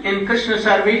problem in Krishna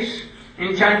service,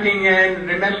 in chanting and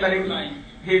remembering,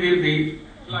 he will be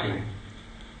blind.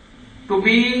 To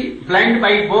be blind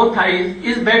by both eyes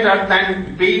is better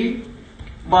than be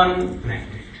one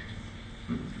blinded.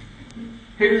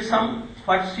 He will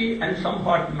somewhat see and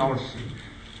somewhat not see.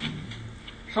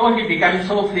 So he became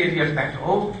so furious that,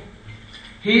 oh,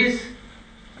 he is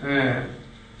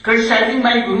criticizing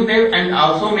my Gurudev and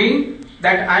also me,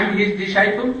 that I am his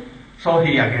disciple. So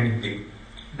he again did.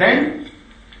 Then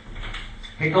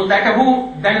he told that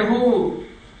who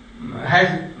has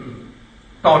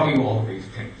taught you all these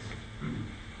things?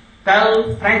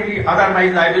 Tell frankly,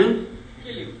 otherwise I will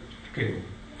kill you.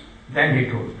 Then he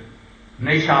told,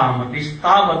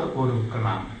 Naishamatistavat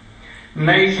urukramam.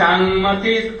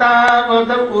 Naishamatistavat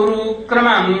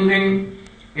urukramam.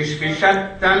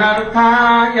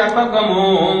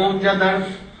 Ishvishattanarthayapagamo jadar.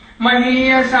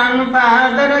 Mahiyasan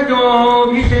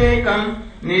padarajobhisekam.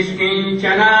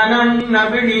 Nishkinchanananna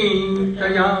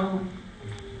vinitaya.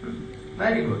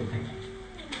 Very good thing.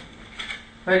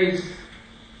 Where is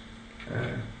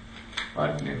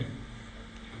what name?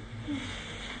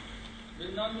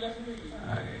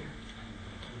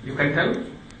 You can tell?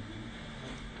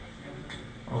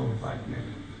 Oh, what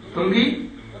name? Tungi?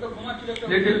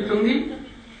 Little Tungi?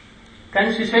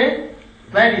 Can she say?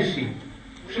 Where is she?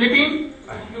 Sleeping?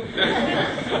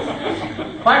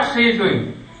 What she is doing?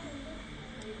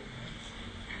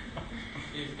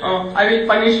 Oh, I will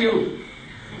punish you.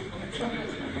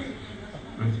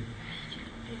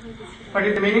 What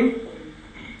is the meaning?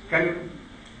 Can you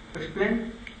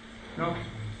explain? No?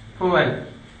 Who will?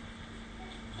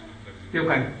 You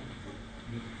can.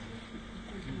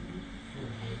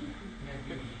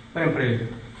 Paraphrase.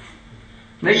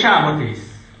 Naishamatis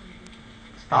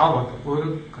stavat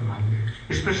urukramam.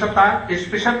 Sprishat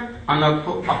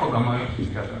anartho apagama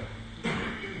jada.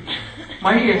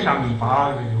 Mahiyasham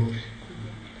bhagayosh.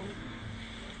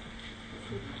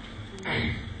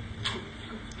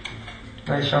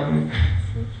 Naisham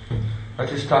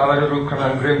Atistavad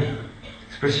Rukramangrim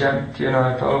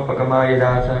Sprishantianata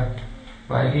Pagamayadata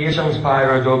Mahisham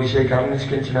Spyro Dobishekam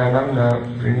Niskinchananam Na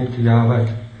Vrinityavat.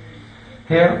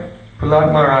 Here Prahlad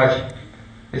Maharaj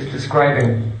is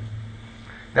describing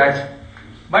that,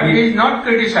 but he is not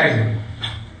criticizing,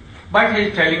 but he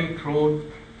is telling truth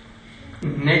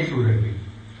naturally.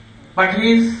 But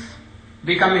he is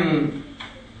becoming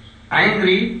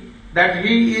angry that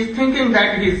he is thinking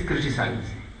that he is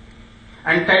criticizing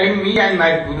and telling me and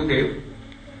my Gurudev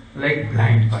like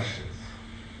blind persons.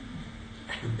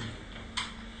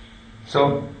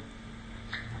 So,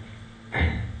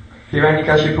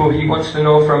 Hiranyakashipu, he wants to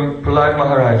know from Prahlad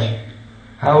Maharaj,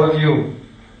 how have you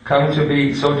come to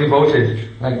be so devoted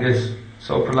like this?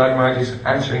 So Prahlad Maharaj is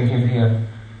answering him here.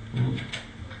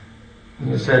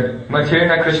 He said,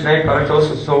 Matirna Krishna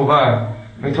Paratos Sova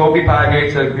Mitopi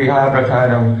Padeta Griha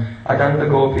Bratanam Adanta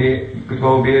Gopi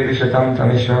Vishatam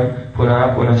Tamishram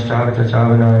Puna Punaschavata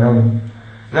Chavananam.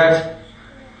 That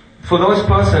for those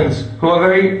persons who are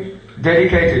very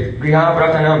dedicated, Griha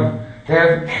Bratanam, they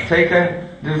have taken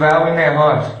the vow in their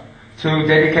heart to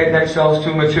dedicate themselves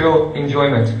to material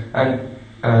enjoyment and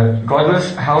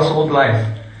godless household life,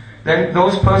 then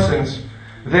those persons,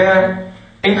 their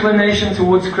inclination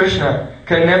towards Krishna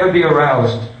can never be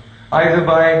aroused, either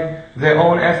by their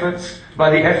own efforts, by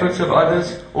the efforts of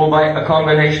others, or by a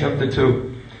combination of the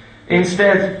two.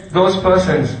 Instead, those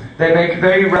persons, they make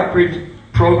very rapid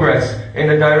progress in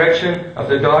the direction of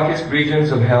the darkest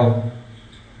regions of hell.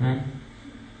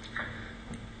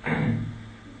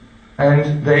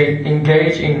 And they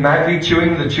engage in madly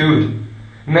chewing the chewed.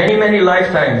 Many, many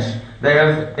lifetimes they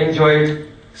have enjoyed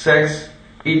sex,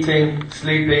 eating,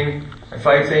 sleeping,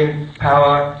 fighting,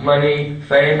 power, money,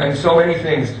 fame, and so many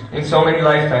things in so many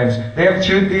lifetimes. They have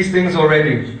chewed these things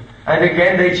already. And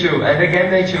again they chew, and again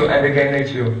they chew, and again they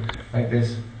chew. Like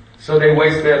this. So they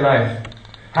waste their life.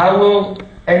 How will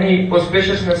any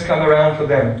auspiciousness come around for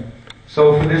them?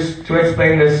 So for this, to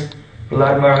explain this,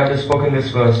 Prahlad Maharaj has spoken this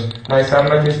verse.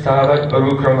 Naisamatistavat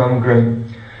parukramam grim.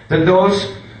 That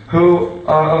those who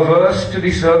are averse to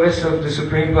the service of the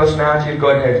Supreme Personality of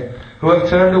Godhead, who have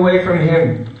turned away from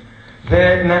Him,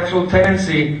 their natural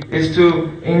tendency is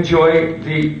to enjoy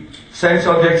the sense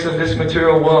objects of this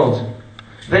material world.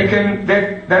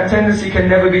 That tendency can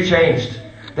never be changed.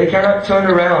 They cannot turn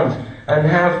around and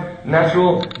have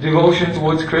natural devotion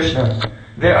towards Krishna.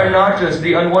 Their anarthas,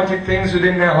 the unwanted things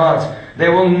within their hearts, they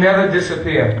will never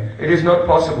disappear. It is not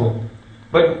possible.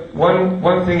 But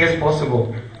one thing is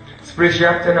possible.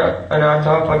 Sprishyaptana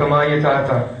anartha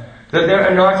pagamayatata. That their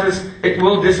anarthas, it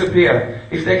will disappear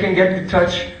if they can get the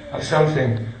touch of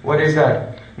something. What is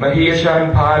that?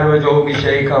 Mahiyashan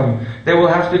parvadobhishekam. They will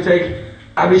have to take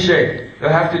abhishek. They'll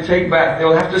have to take bath.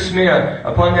 They'll have to smear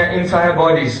upon their entire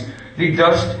bodies the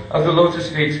dust of the lotus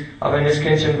feet of a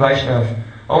Niskinchan Vaishnav.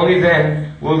 Only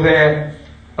then will their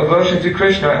aversion to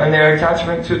Krishna and their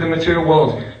attachment to the material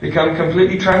world become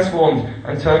completely transformed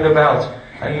and turned about,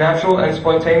 and natural and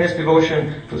spontaneous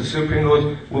devotion for the Supreme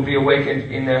Lord will be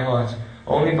awakened in their hearts.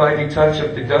 Only by the touch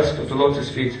of the dust of the lotus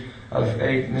feet of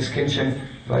a Niskinchan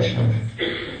Vaishnav.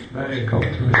 Very good.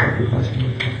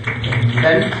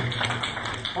 Then,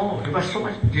 he was so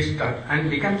much disturbed and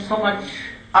became so much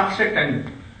upset and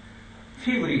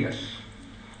furious.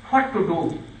 What to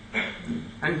do?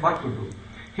 And what to do?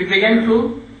 He began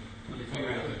to,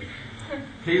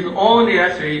 his own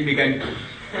ears, he began to,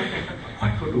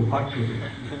 what to do?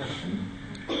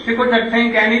 He could not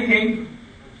think anything.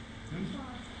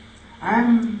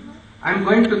 I'm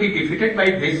going to be defeated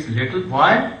by this little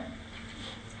boy,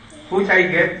 which I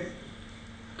gave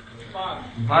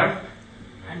birth,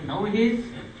 and now he's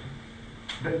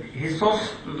so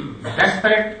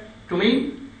desperate to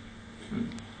me.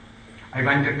 I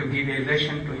wanted to give a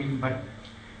lesson to him, but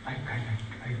I cannot.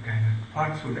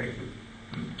 What should I do?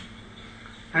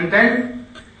 And then,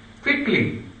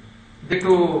 quickly, the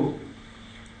two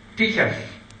teachers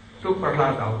took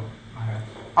Prahlad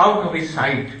out of his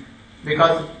sight,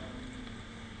 because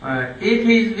if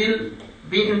he will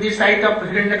be in the sight of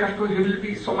Hiranyakashipu, he will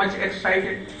be so much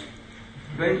excited,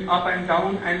 going up and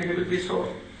down, and he will be so,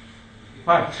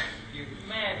 what?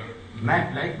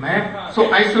 Mad.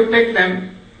 So I should take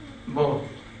them both.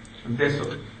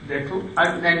 They took,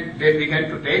 and then they began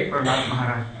to take Prahlad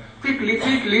Maharaj.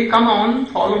 Quickly, come on,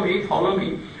 follow me.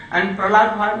 And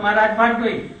Prahlad Maharaj was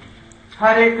doing?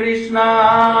 Hare Krishna,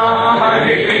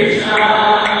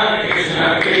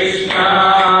 Krishna Krishna,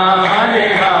 Hare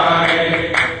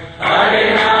Hare,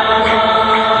 Hare Rama,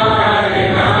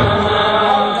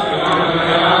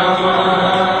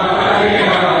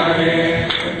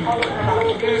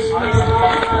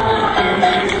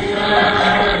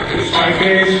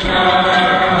 Krishna